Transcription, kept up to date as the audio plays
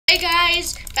Hey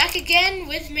guys, back again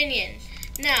with Minion.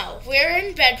 Now, we're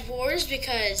in Bed Wars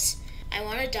because I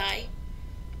want to die.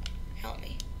 Help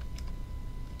me.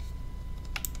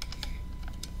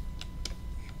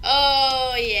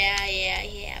 Oh, yeah.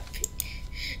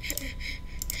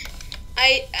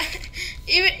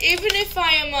 Even if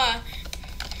I am,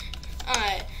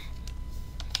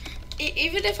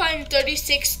 even if I'm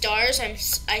 36 stars, I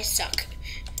suck.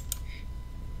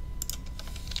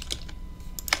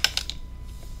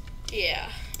 Yeah.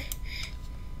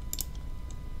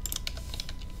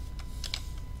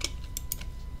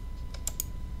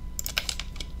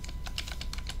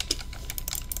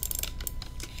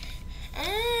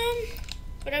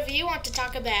 Whatever you want to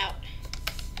talk about.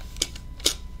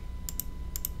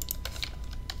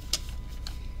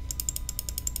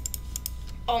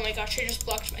 Oh my gosh, I just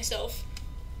blocked myself.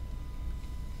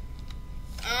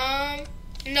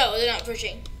 No, they're not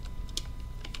bridging.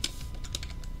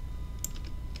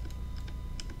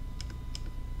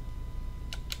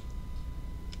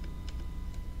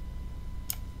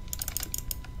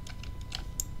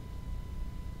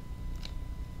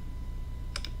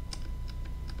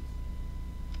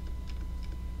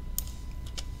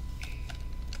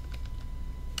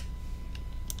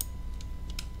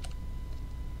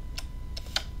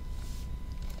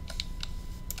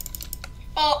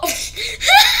 Oh.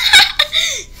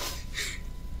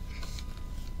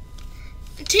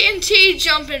 TNT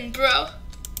jumping, bro.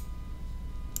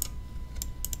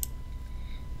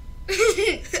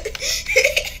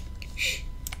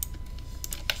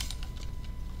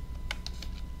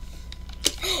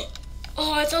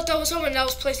 Oh, I thought that was someone that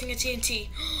was placing a TNT.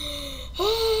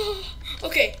 Oh,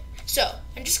 okay. So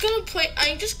I'm just gonna put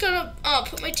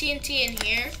my TNT in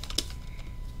here.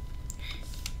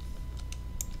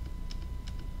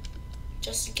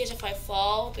 Just in case if I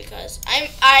fall, because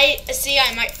I see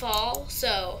I might fall,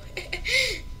 so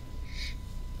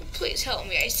please help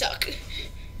me, I suck.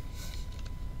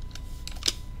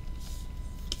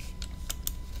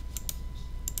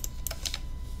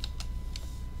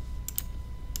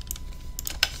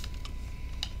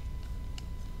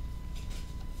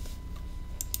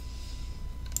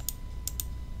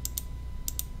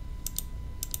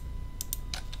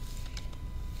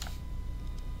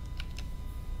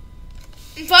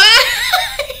 Bye. What?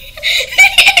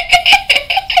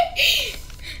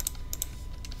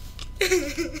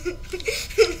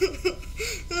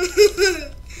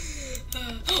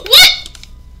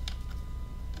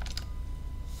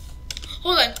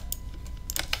 Hold on.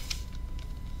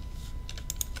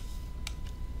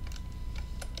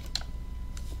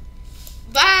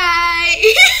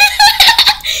 Bye.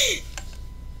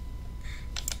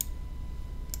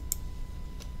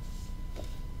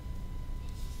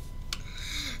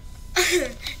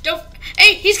 Don't.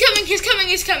 Hey, he's coming.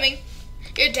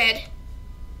 You're dead.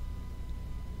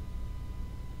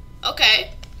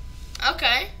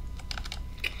 Okay.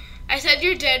 I said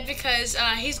you're dead because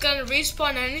he's gonna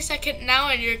respawn any second now,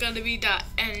 and you're gonna be dead.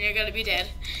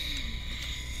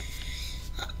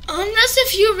 Unless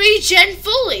if you regen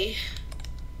fully.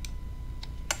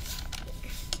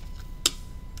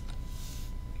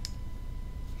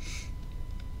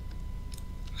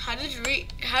 How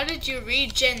did you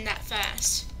regen that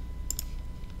fast?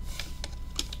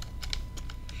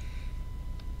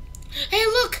 Hey,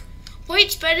 look!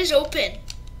 White's bed is open.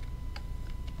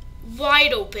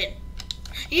 Wide open.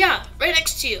 Yeah, right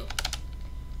next to you.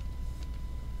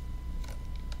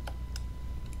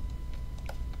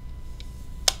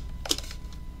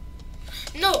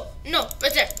 No,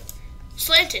 right there.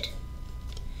 Slanted.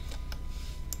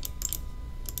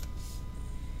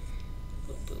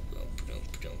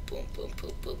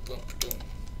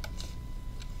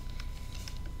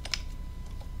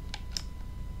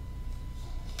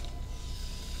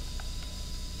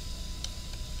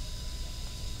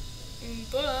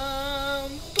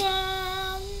 Boom.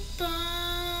 Bum.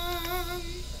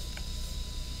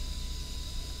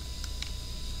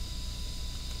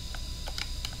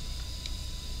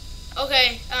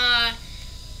 Okay,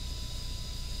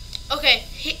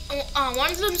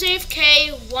 one of them's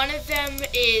AFK, one of them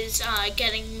is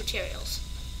getting materials.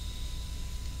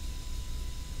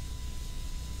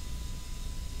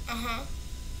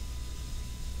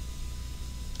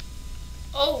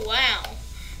 Oh wow.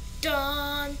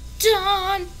 Done.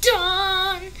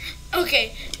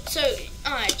 Okay, so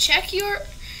check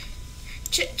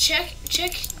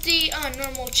the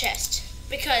normal chest,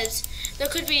 because there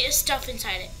could be stuff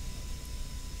inside it.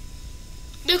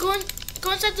 No, go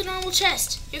inside the normal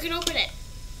chest. You can open it.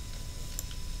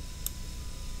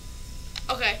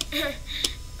 Okay.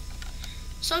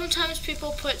 Sometimes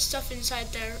people put stuff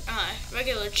inside their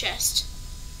regular chest.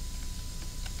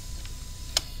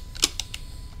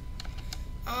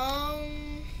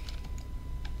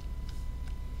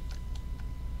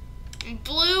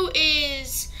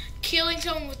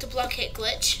 fighting someone with the blockade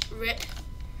glitch. Rip.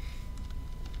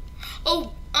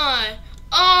 Oh,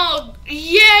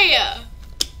 yeah.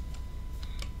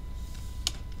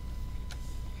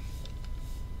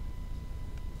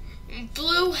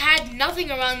 Blue had nothing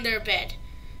around their bed.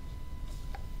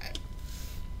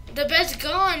 The bed's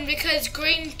gone because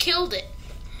green killed it.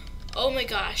 Oh my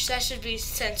gosh, that should be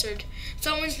censored.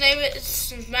 Someone's name is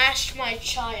Smash My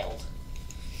Child.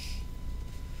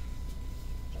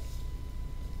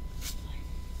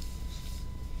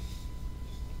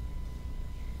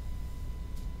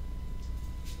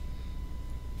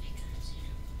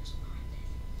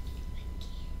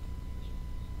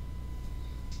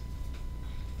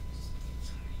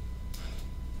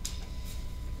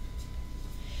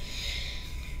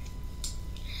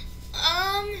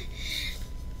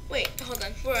 Wait, hold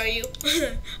on. Where are you?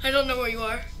 I don't know where you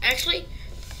are. Actually,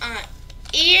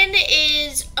 Ian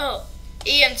is... Oh,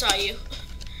 Ian saw you.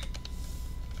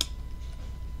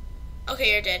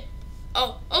 Okay, you're dead.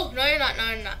 Oh, no, you're not.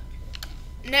 No, you're not.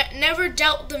 Never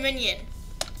doubt the minion.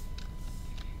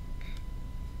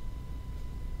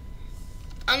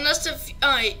 Unless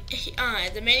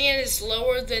the minion is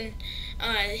lower than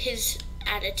his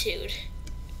attitude.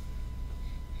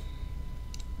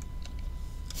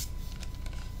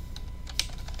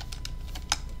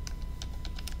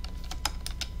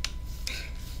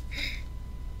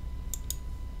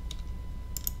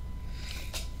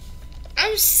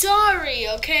 I'm sorry,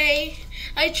 okay?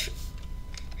 I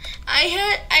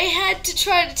had to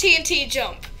try the TNT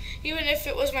jump, even if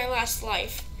it was my last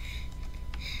life.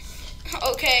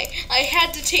 Okay, I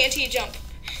had to TNT jump.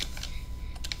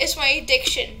 It's my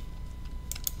addiction.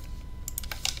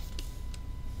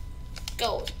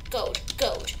 Gold.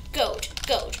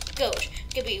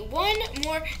 Give me one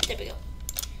more. There we go.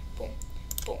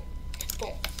 Boom.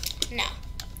 Now,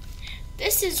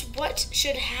 this is what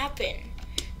should happen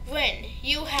when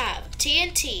you have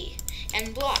TNT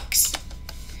and blocks.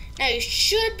 Now you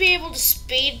should be able to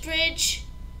speed bridge.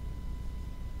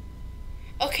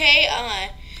 Okay,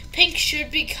 pink should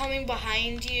be coming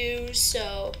behind you,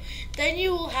 so then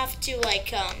you will have to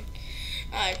like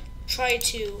try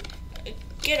to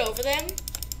get over them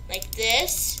like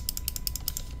this,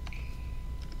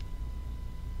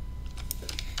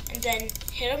 and then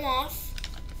hit them off,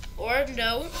 or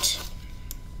don't.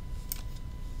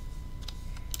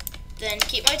 Then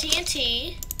keep my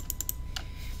TNT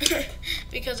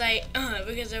because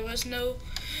there was no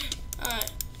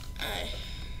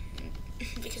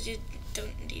because you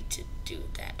don't need to do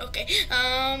that. Okay.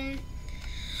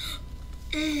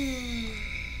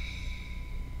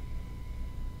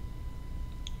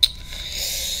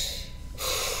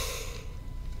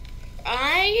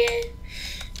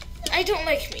 I don't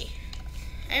like me.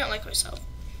 I don't like myself.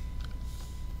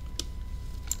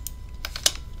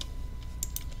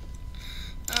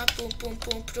 Boom.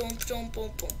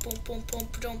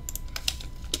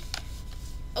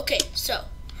 Okay, so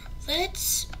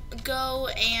let's go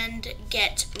and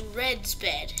get Red's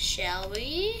bed, shall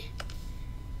we?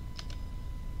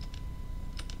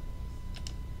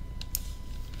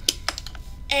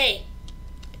 Hey,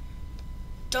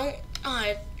 don't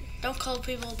call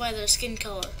people by their skin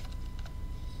color.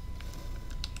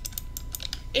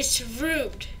 It's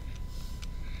rude.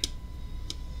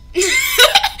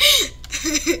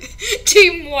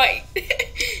 Team White.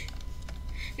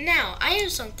 Now, I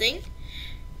have something,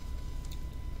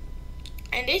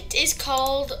 and it is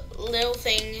called Little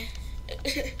Thing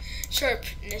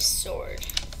Sharpness Sword.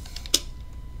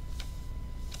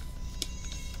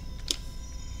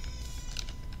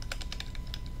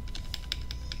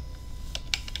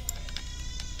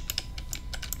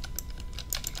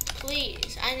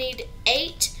 Please, I need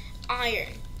 8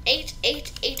 iron. 8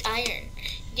 iron.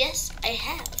 Yes, I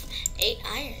have 8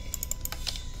 iron.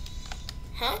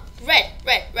 Huh? Red.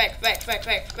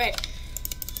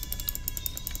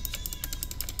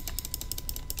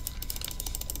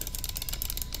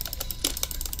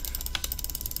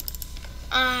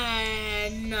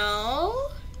 No.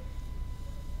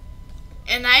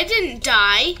 And I didn't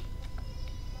die.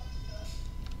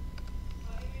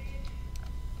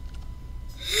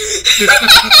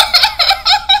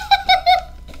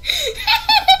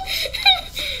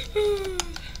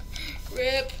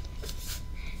 Rip.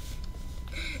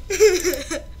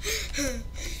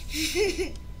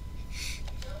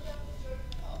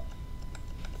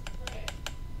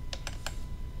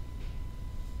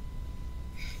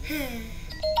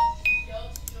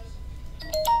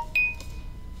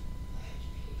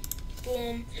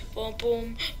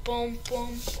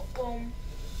 Boom.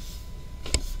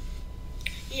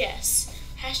 Yes.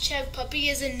 Hashtag puppy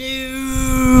is a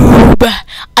noob.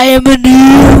 I am a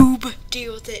noob.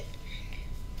 Deal with it.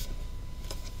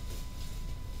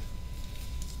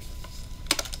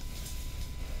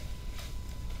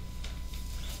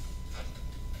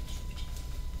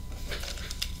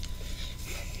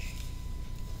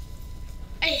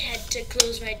 to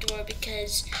close my door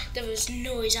because there was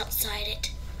noise outside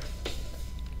it.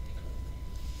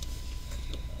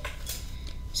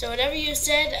 So whatever you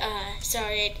said,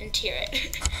 sorry I didn't hear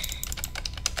it.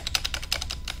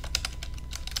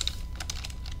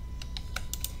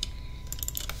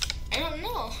 I don't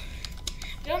know.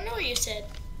 I don't know what you said.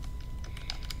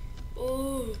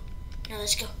 Ooh. Now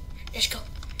let's go. Let's go.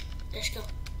 Let's go.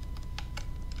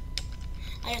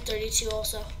 I have 32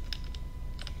 also.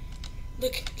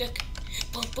 Look, look.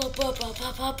 Bum, bum, bum, bum,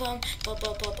 bum, bum, bum, bum,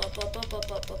 bum, bum, bum, bum, bum,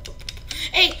 bum, bum, bum.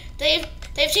 Hey, they have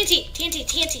TNT, TNT,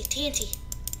 TNT, TNT.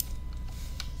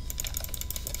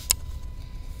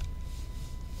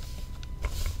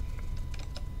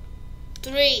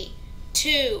 Three,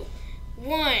 two,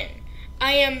 one.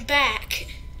 I am back.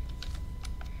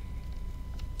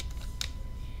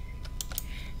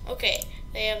 Okay,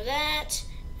 they have that.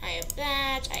 I have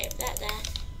that. I have that.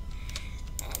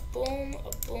 A boom,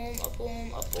 a boom, a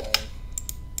boom, a boom.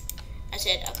 I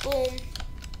said a boom.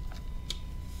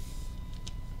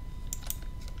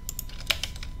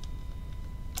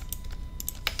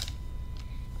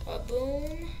 A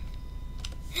boom.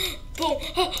 Boom.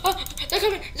 They're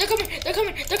coming. They're coming. They're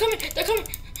coming. They're coming. They're coming.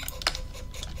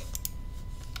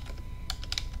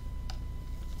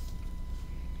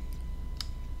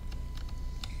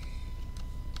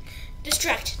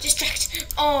 Distract.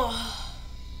 Distract. Oh.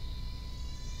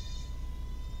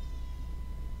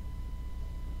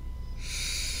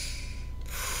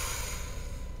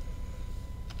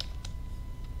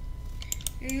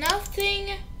 Nothing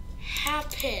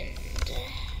happened.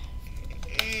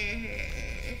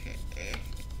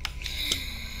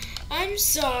 I'm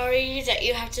sorry that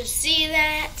you have to see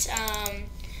that.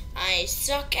 I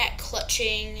suck at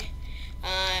clutching.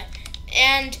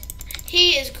 And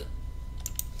he is...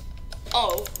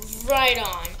 Oh, right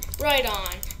on, right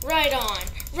on, right on,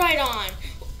 right on.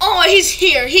 Oh, he's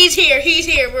here, he's here, he's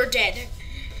here. We're dead.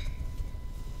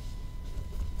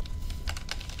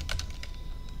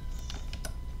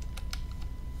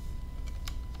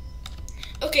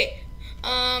 Okay,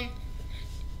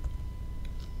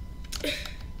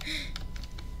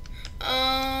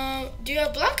 do you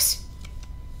have blocks?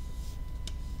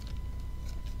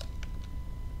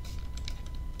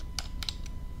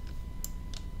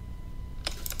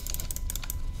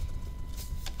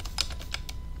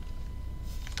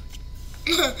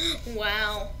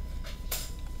 Wow.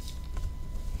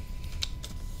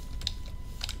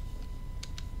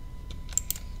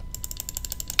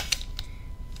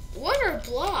 What are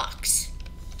blocks?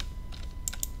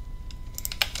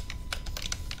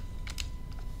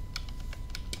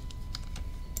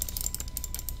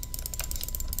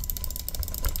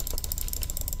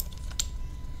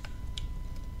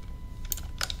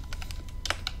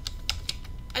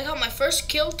 I got my first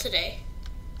kill today.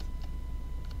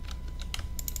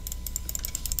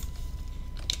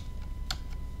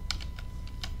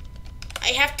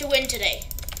 I have to win today.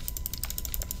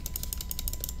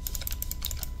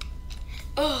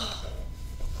 Oh.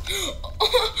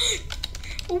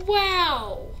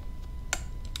 Wow.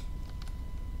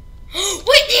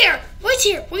 Wait here! Wait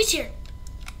here! Wait here!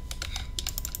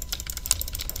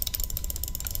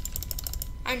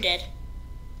 I'm dead.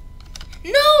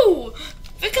 No!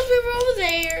 Because we were over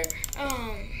there.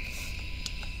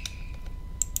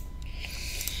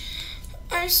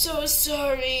 I'm so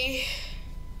sorry.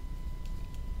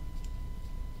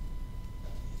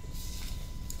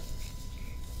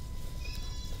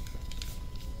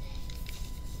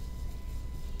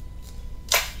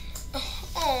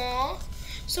 Aww.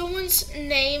 Someone's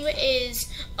name is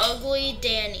Ugly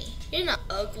Danny. You're not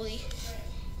ugly.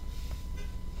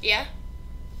 Yeah?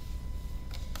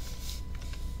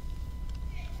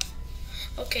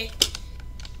 Okay.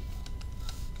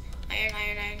 Iron,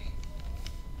 iron, iron.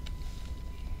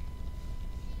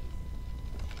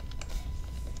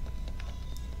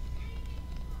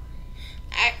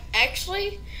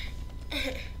 Actually,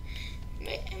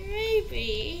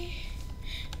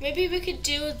 maybe we could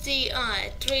do the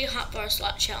 3 hotbar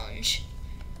slot challenge.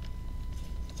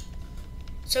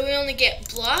 So we only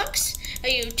get blocks, a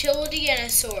utility, and a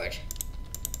sword.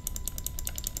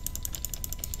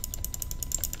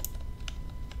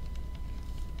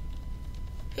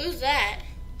 Who's that?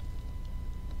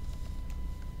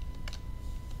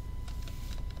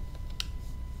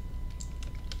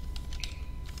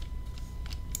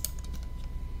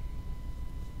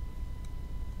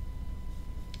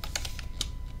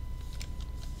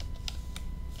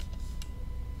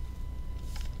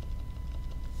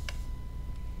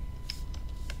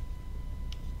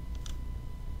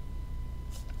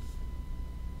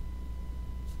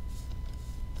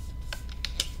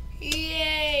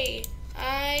 Yay!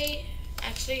 I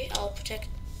protect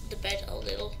the bed a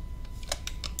little.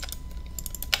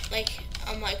 Like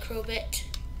a micro bit.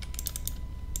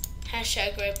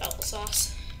 Hashtag grape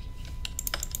applesauce.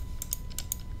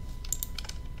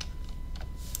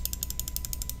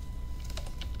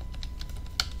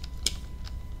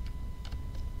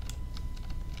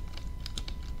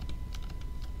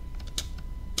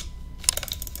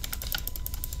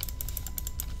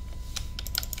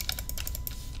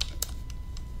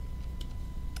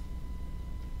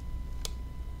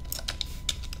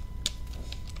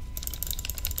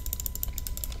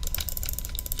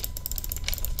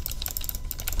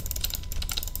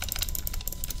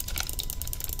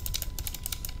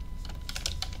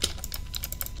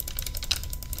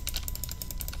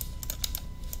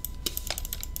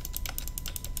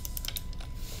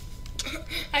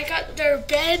 I got their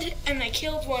bed and I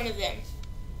killed one of them.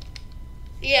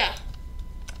 Yeah.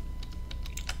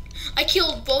 I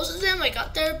killed both of them, I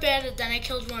got their bed, and then I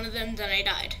killed one of them, then I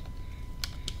died.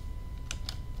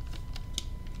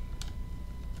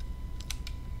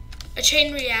 A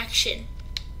chain reaction.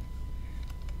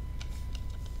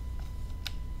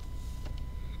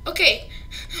 Okay,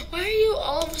 why are you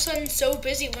all of a sudden so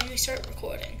busy when we start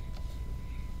recording?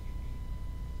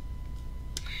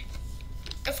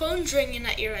 A phone's ringing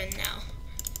at your end now.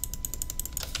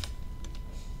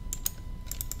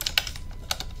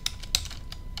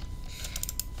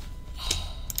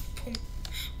 Boom,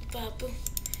 ba boom,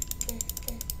 boom,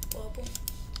 boom, ba boom.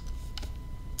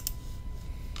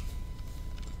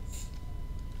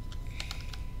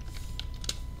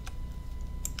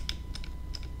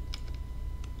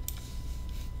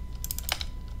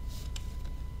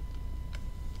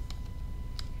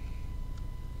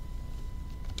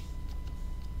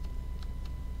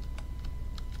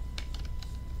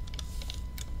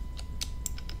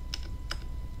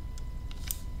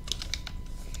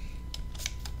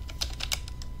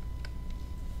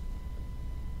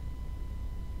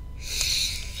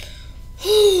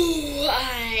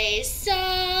 I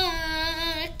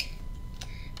suck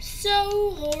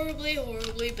so horribly,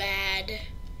 horribly bad.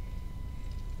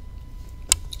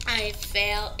 I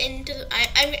fell into.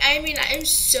 I mean, I'm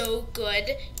so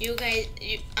good. You guys,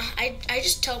 I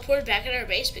just teleported back at our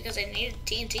base because I needed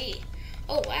TNT.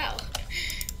 Oh wow.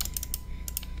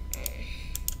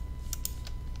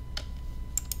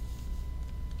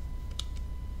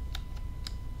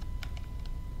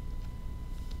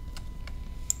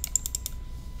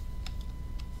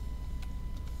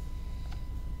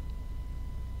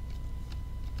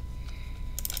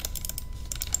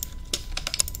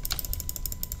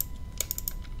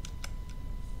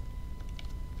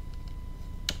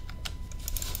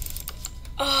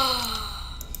 Oh.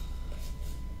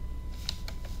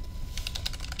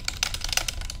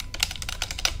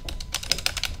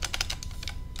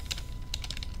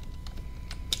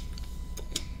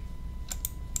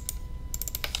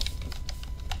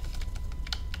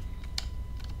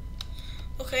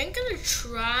 Okay, I'm gonna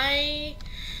try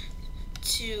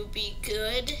to be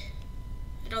good.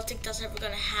 I don't think that's ever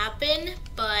gonna happen,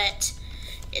 but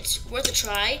it's worth a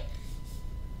try.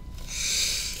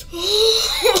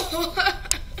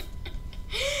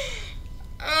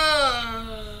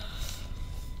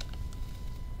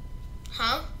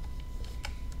 Huh?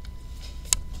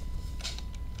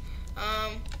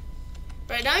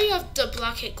 Right now you have the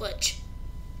blockade glitch.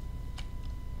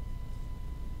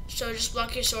 So just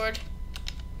block your sword.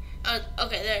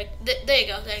 Okay, there you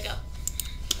go, there you go.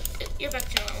 You're back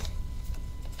to normal.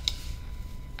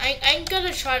 I'm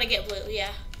gonna try to get blue,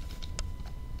 yeah.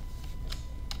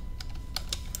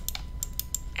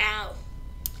 Ow.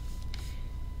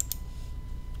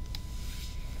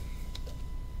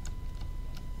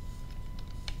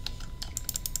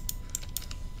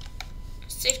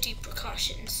 Safety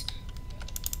precautions.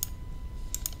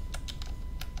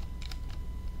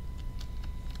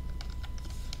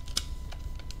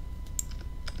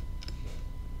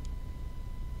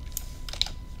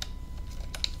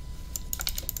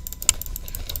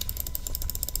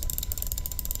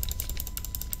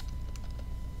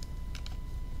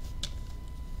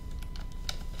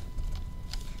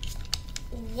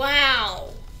 Wow.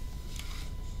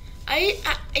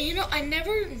 I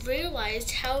never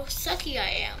realized how sucky I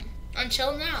am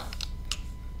until now.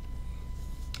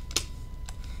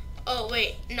 Oh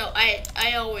wait, no,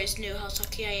 I always knew how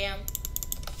sucky I am.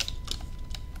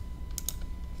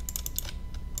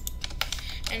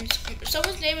 And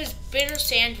someone's name is Bitter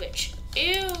Sandwich.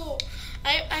 Ew.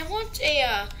 I want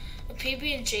a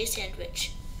PB&J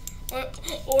sandwich.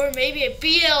 Or maybe a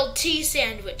BLT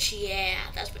sandwich. Yeah,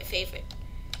 that's my favorite.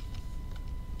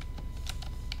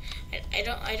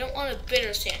 I don't want a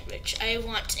bitter sandwich. I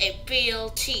want a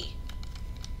BLT.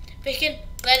 bacon,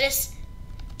 lettuce,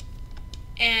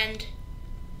 and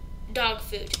dog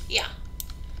food. Yeah.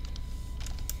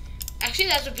 Actually,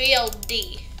 that's a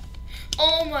BLD.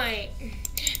 Oh my.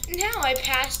 Now I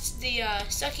passed the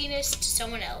suckiness to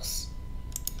someone else.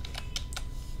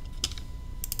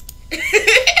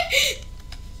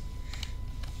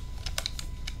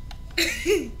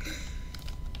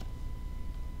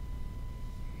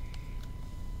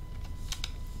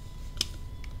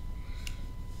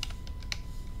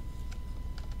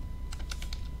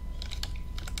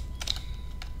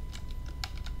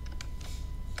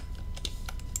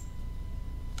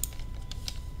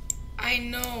 I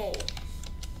know.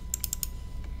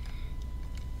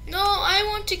 No, I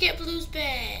want to get Blue's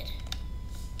bed.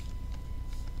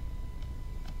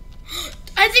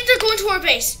 I think they're going to our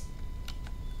base.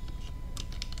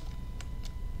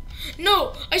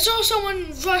 No, I saw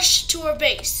someone rush to our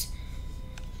base.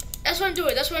 That's what I'm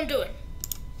doing. That's what I'm doing.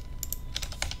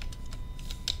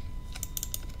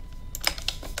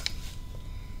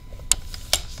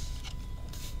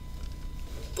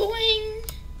 Boing.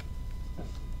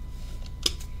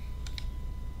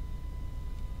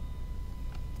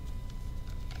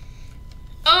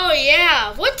 Oh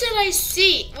yeah, what did I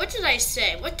see? What did I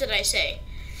say? What did I say?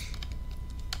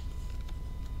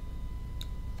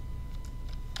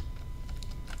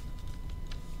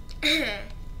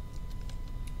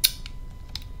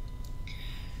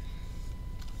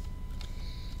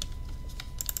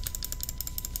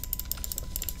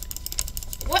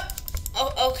 What?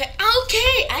 Oh, okay.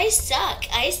 Okay, I suck.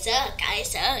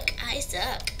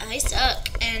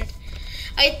 And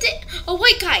I think a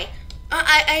white guy.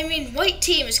 I mean, white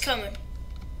team is coming.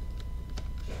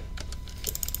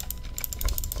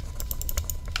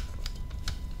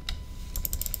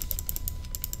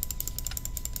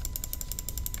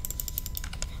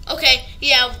 Okay,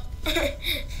 yeah.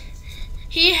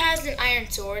 He has an iron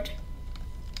sword.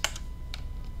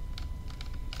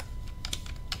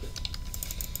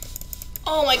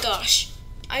 Oh my gosh.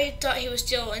 I thought he was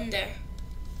still in there.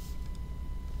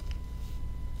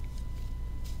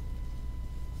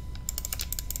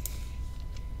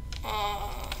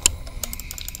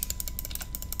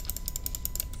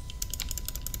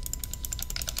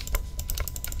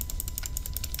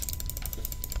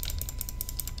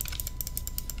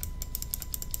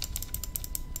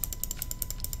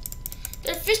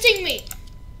 They're fisting me.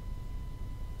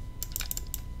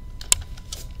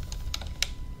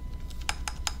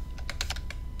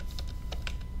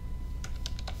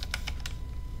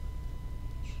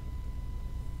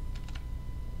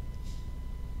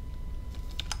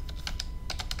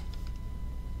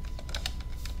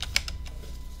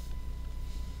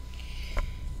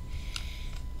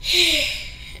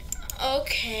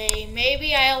 Okay,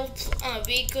 maybe I'll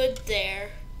be good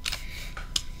there.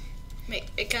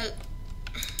 Because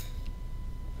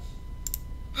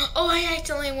oh, I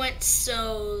accidentally went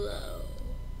solo.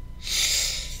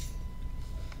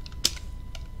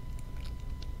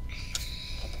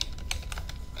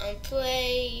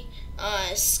 Play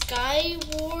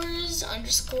Skywars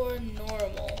 _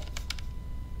 normal.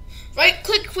 Right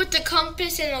click with the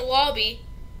compass in the lobby.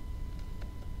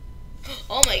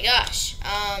 Oh my gosh.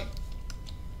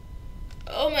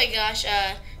 Oh my gosh.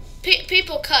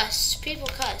 People cuss. People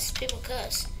cuss. People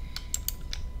cuss.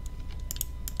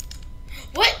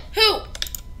 What? Who?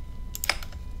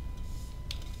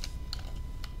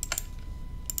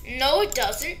 No, it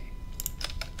doesn't.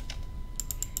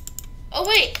 Oh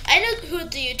wait, I know who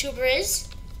the YouTuber is.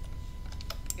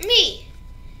 Me.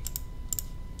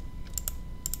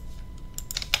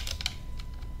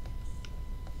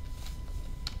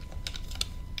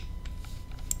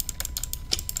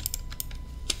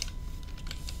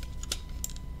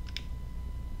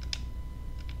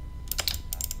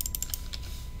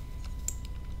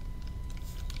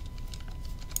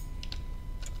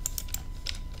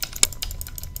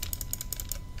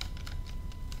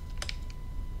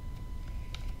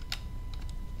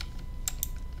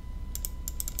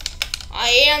 I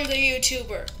am the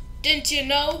YouTuber. Didn't you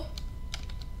know?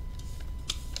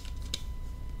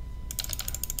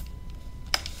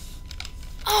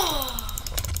 Oh.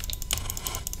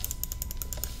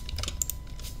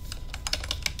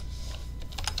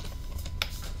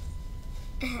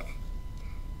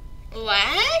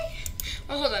 Lag?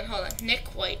 Oh, hold on. Nick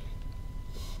White.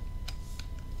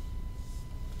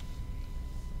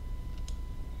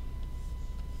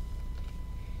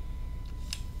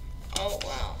 Oh,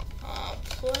 wow.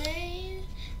 Play...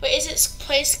 Wait, is it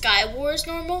play Skywars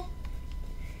normal?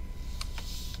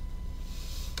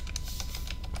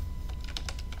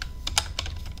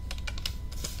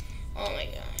 Oh my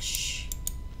gosh.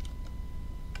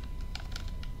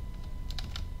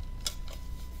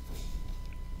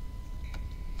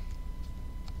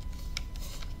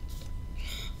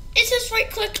 just right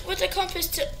click with the compass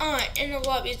to in the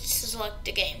lobby to select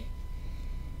the game.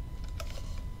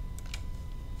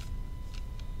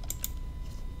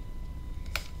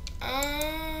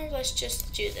 Let's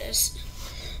just do this.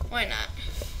 Why not?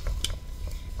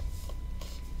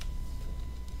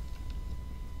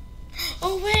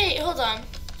 Oh wait, hold on.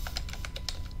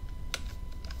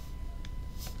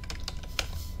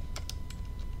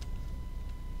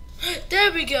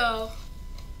 There we go.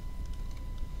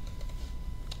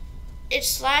 It's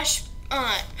slash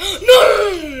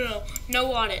no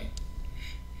Warden.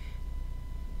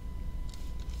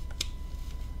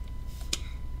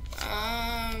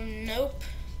 Nope.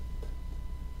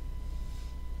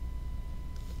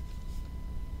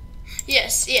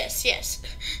 Yes. This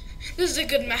is a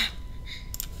good map.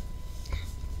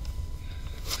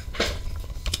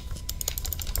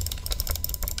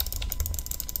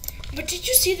 But did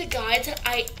you see the guy that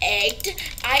I egged?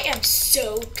 I am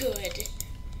so good.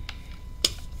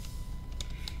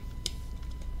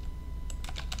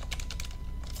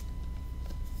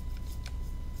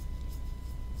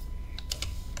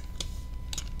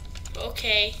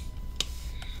 Okay.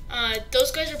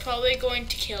 Those guys are probably going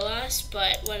to kill us,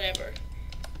 but whatever.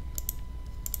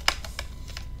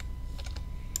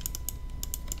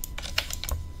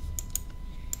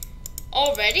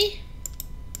 Already?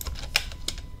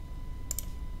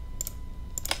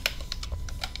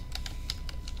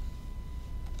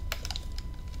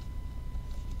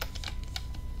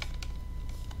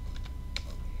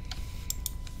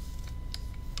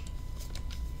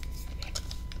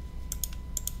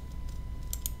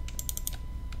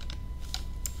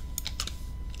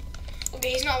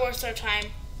 Okay, he's not worth our time.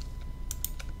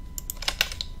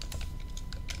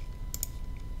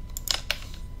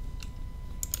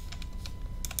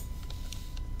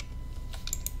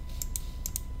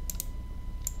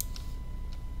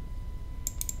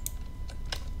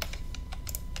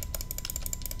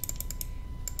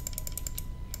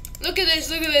 Look at this,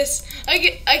 look at this. I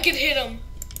can hit him.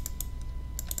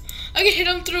 I can hit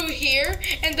him through here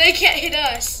and they can't hit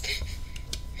us.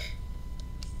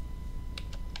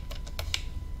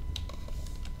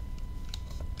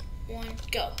 One,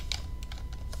 go.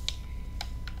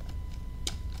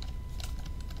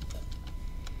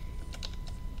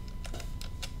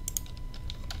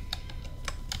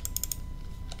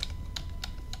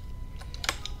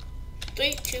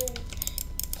 Three, two.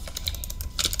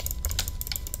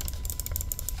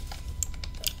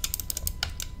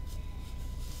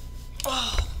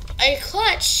 Oh, I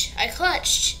clutched.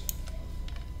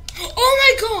 Oh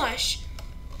my gosh.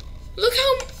 Look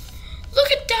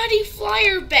at Daddy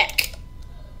Flyer Beck.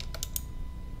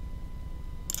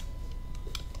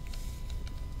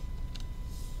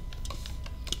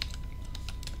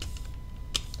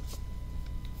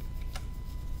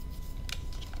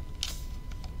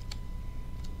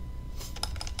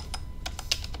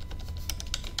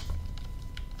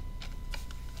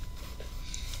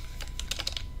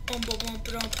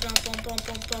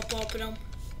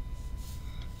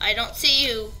 I don't see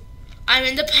you. I'm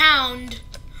in the pound.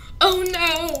 Oh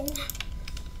no.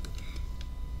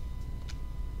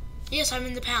 Yes, I'm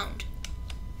in the pound.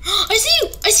 I see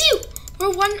you.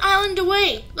 We're one island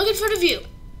away. Look in front of you.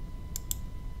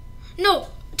 No,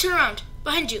 turn around.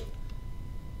 Behind you.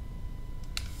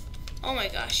 Oh my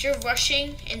gosh, you're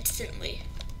rushing instantly.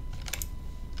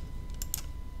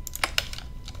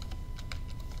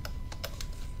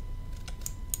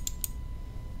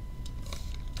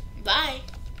 Bye.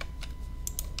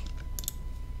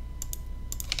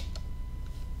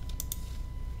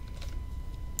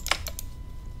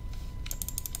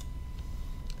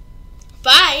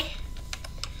 Bye.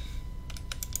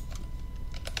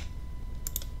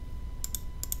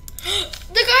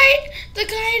 The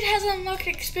guide has unlocked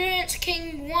Experience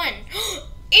King 1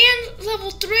 and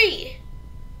level 3.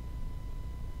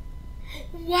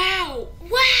 Wow.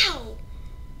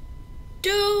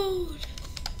 Dude.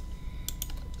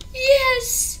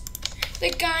 Yes!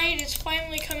 The guide is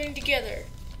finally coming together.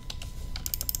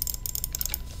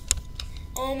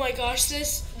 Oh my gosh,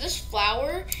 this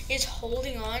flower is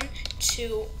holding on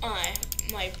to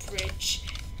my bridge.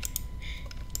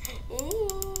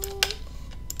 Ooh.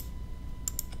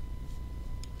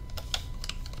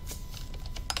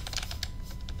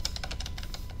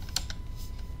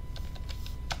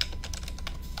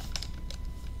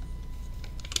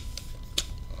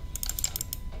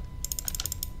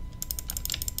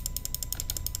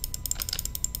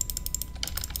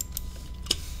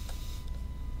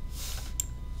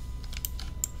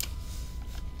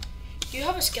 Do you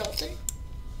have a skeleton?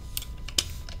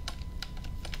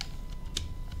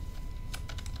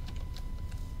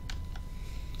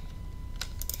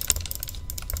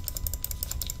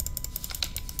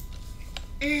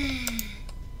 You're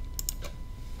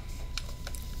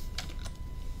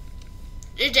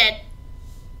dead.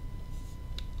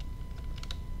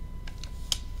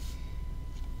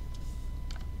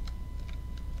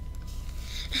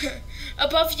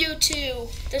 Above you too.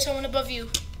 There's someone above you.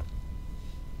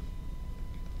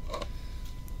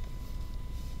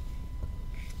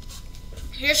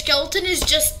 Your skeleton is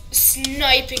just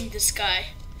sniping this guy.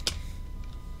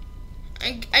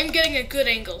 I'm getting a good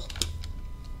angle.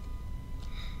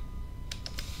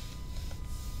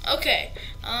 Okay.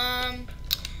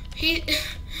 He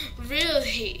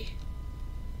really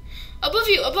above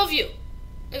you.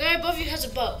 The guy above you has a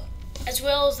bow, as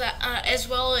well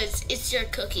as it's your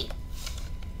cookie.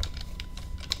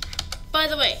 By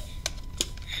the way,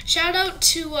 shout out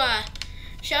to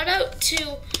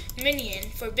Minion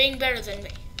for being better than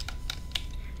me.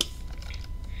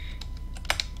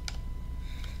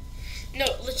 No,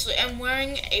 literally, I'm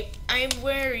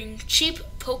wearing cheap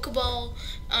Pokeball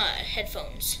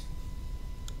headphones.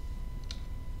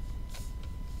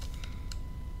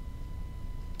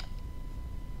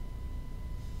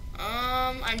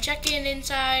 I'm checking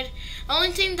inside. The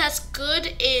only thing that's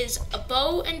good is a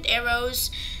bow and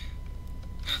arrows.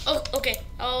 Oh, okay.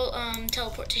 I'll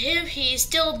teleport to him. He's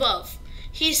still above.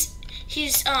 He's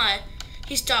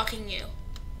stalking you.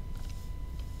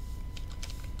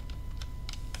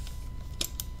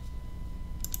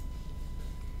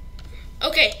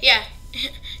 Okay, yeah.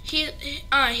 He's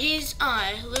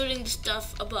looting the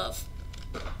stuff above.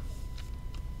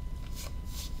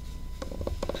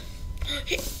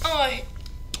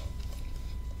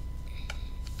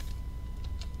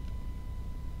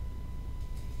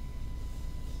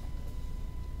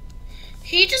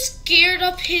 He just geared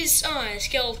up his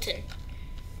skeleton.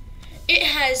 It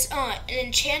has an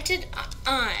enchanted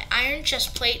iron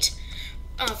chest plate,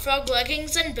 frog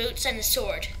leggings and boots, and a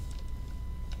sword.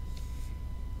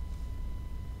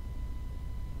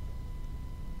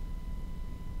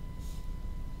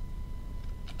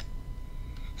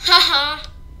 Haha!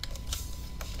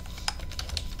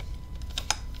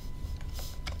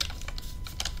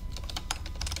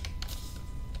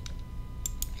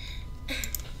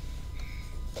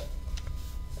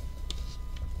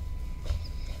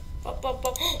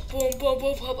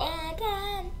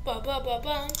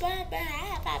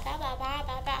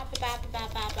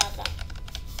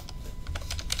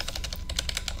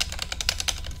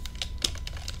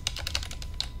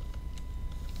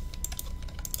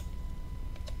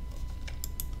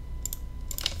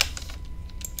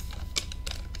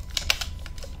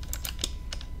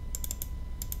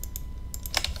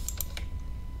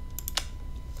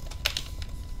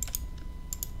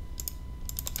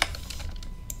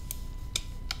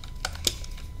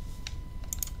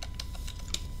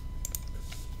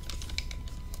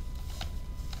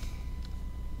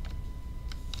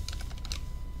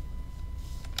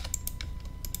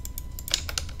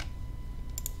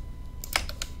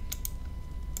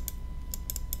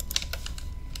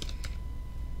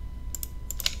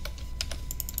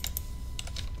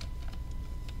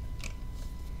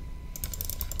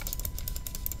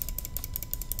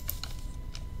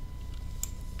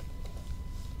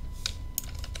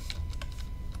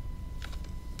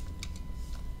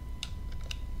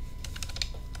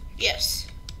 Yes.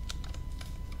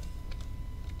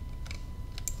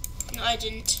 No, I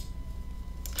didn't.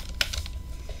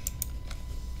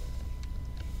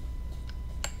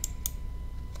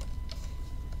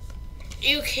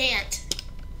 You can't.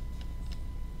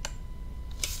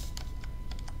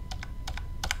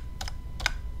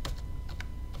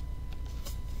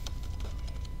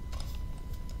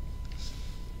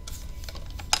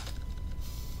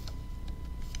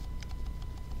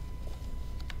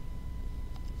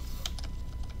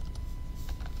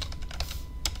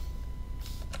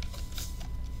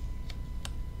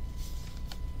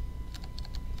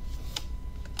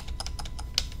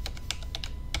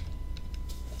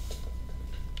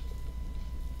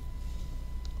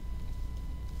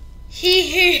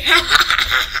 Hee.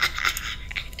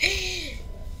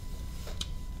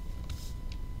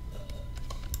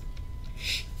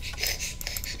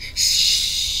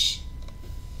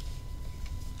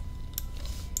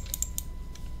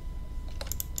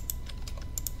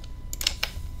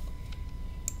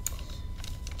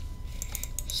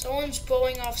 Someone's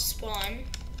blowing off spawn.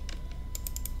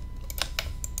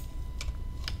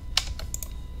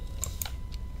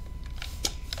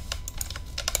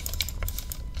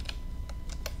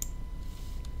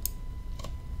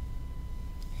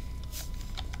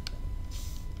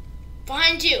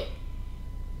 Behind you.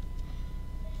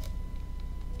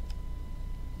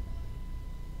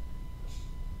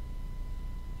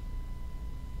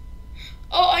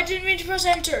 Oh, I didn't mean to press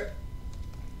enter.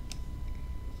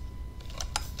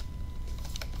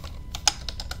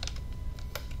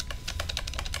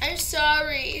 I'm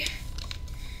sorry.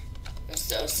 I'm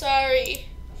so sorry.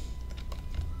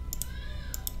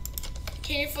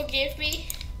 Can you forgive me?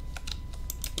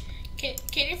 Can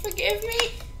you forgive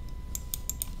me?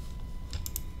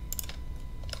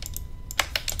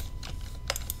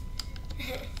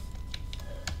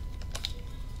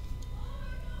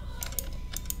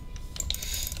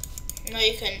 No,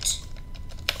 you couldn't.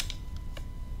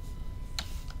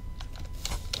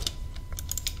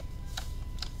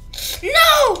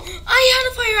 No! I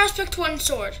had a Fire Aspect 1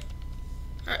 sword.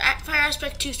 Or Fire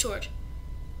Aspect 2 sword.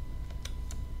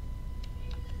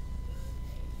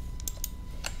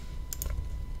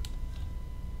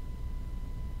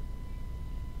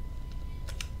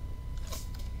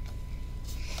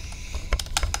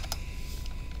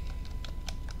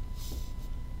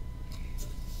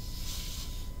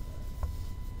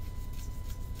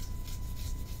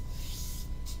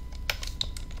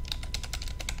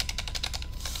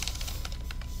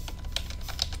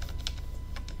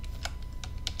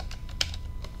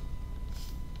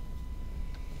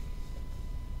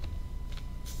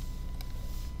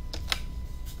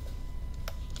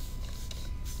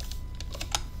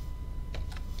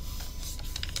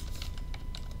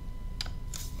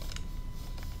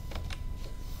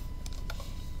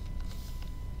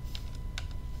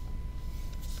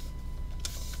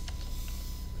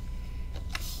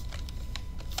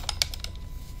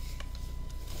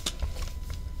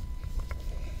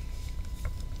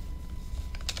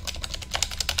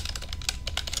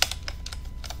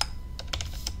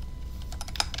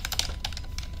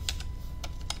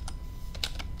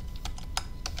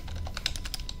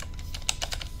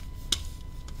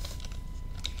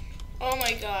 Oh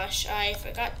my gosh, I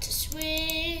forgot to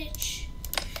switch.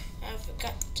 I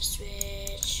forgot to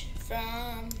switch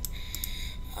from...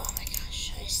 Oh my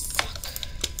gosh, I suck.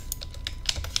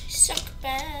 I suck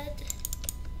bad.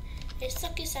 I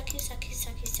sucky, sucky, sucky,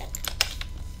 sucky, suck.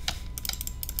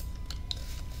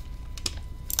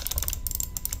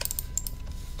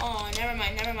 Oh, never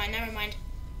mind, never mind, never mind.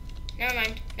 Never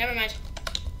mind, never mind.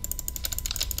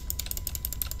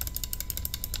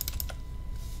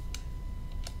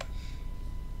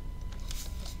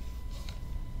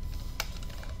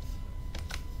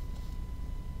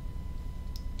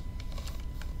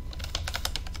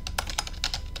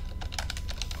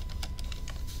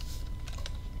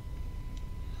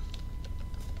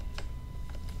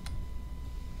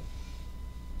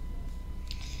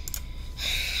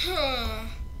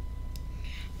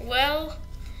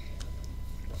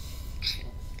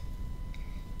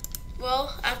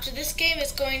 Well, after this game,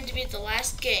 it's going to be the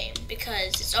last game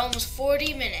because it's almost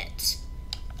 40 minutes.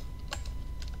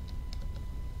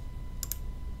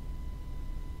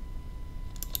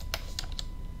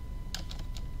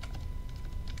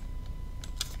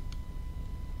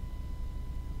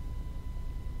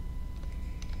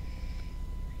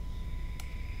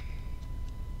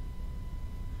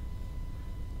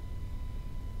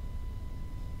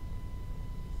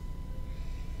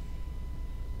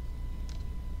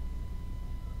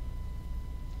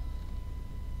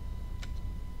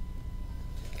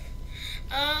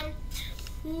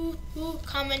 Who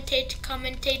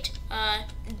commentate,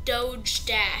 Doge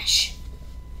Dash.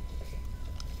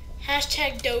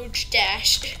 Hashtag Doge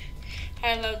Dash.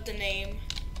 I love the name.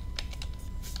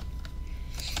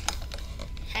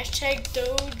 Hashtag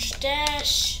Doge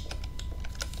Dash.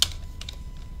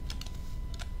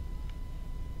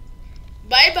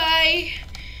 Bye bye.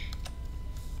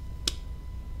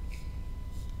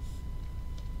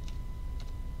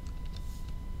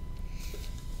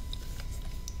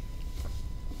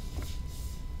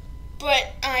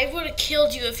 But I would have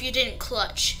killed you if you didn't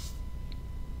clutch.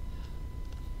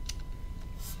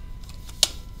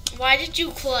 Why did you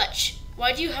clutch?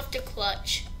 Why do you have to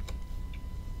clutch?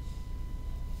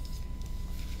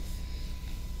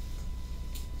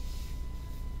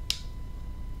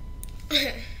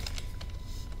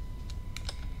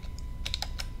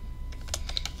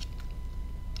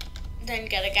 Then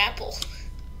get a gapple.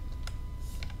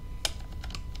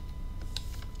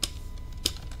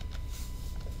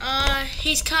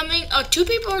 He's coming. Oh, 2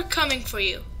 people are coming for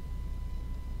you.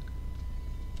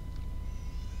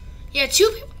 Yeah, 2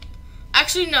 people.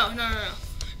 Actually, no.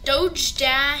 Doge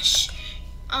Dash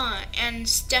and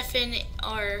Stefan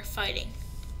are fighting.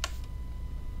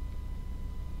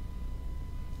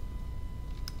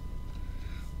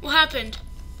 What happened?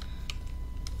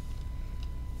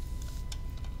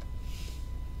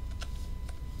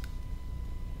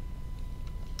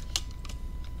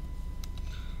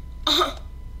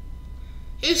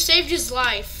 He saved his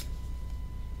life.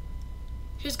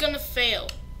 He's gonna fail.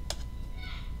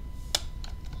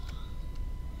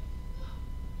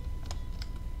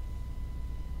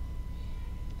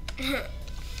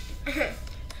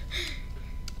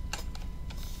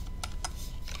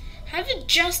 How did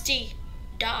Justy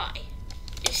die?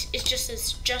 It just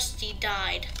says Justy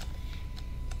died.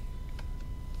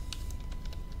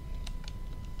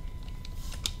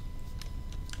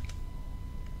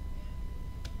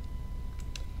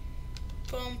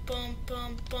 Bum bum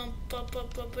bum bum bum bum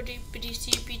bum bitty bitty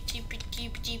see bitty bitty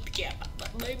bitty yeah.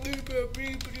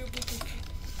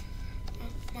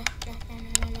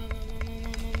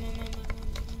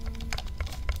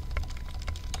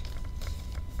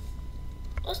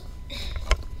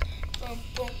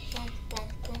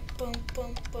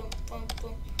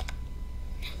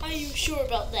 Are you sure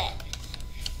about that?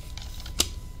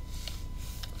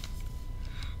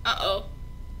 Uh-oh.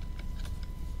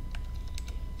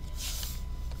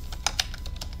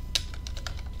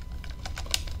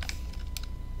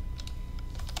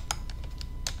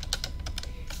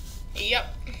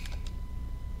 Yep.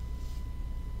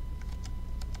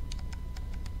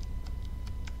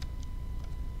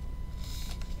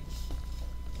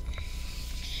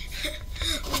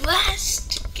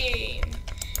 Last game.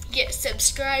 Get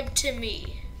subscribe to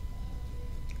me.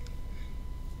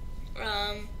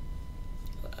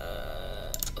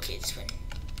 Okay, this one.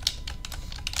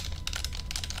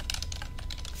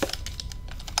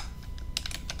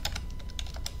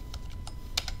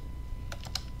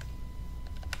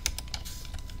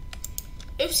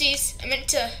 Oopsies, I meant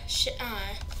to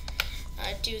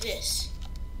do this.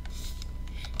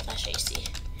 Flash AC.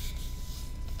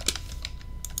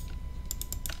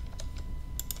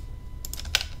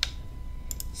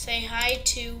 Say hi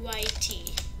to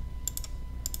YT.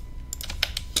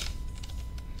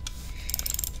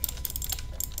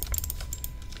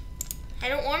 I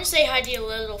don't want to say hi to your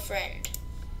little friend.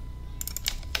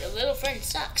 Your little friend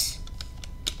sucks.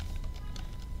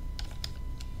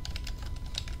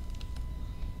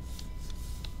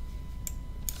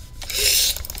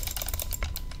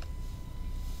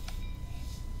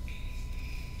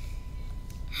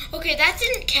 Okay, that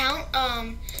didn't count.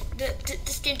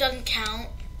 This game doesn't count.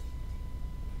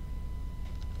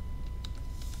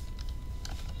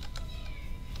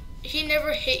 He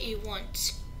never hit you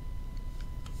once.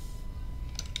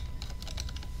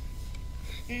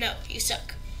 No, you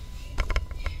suck.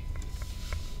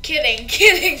 Kidding,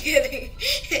 kidding, kidding.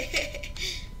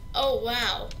 Oh,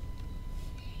 wow.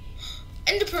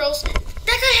 Ender pearls. That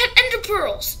guy had ender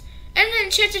pearls. And an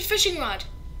enchanted fishing rod.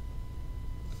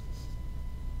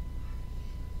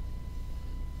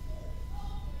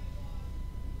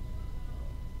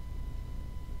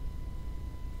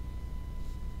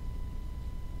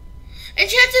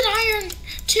 Enchanted iron,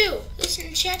 too. There's an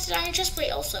enchanted iron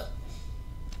chestplate also.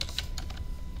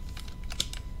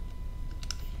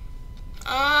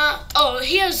 Oh,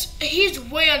 he's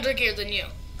way under gear than you.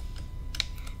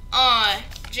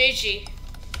 GG.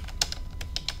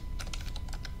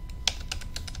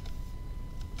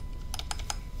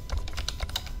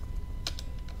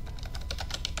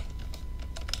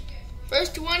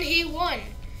 First one he won.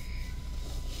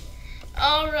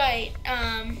 Alright,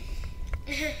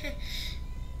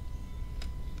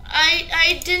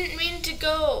 I didn't mean to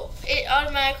go. It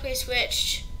automatically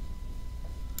switched.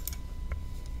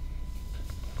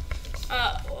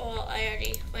 Well, I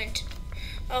already went.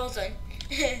 Oh, then.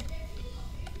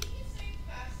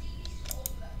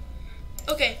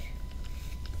 Okay.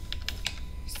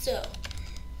 So.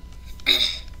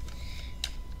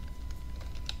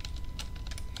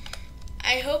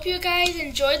 I hope you guys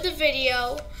enjoyed the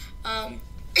video.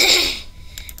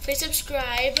 Please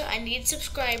subscribe. I need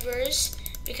subscribers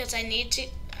because I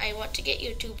want to get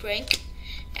YouTube rank.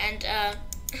 And,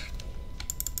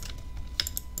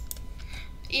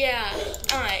 yeah,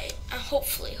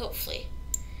 hopefully.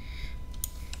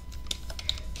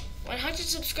 100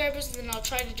 subscribers, and then I'll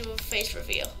try to do a face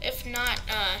reveal. If not,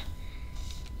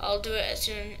 I'll do it as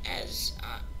soon as,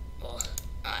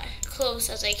 close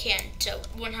as I can to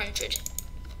 100.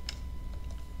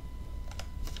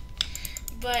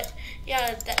 But,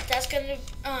 yeah, that's gonna,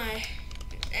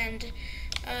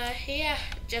 yeah,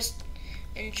 just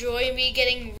enjoy me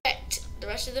getting wrecked the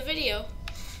rest of the video.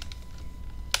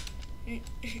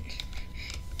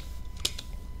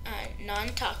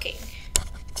 Non-talking.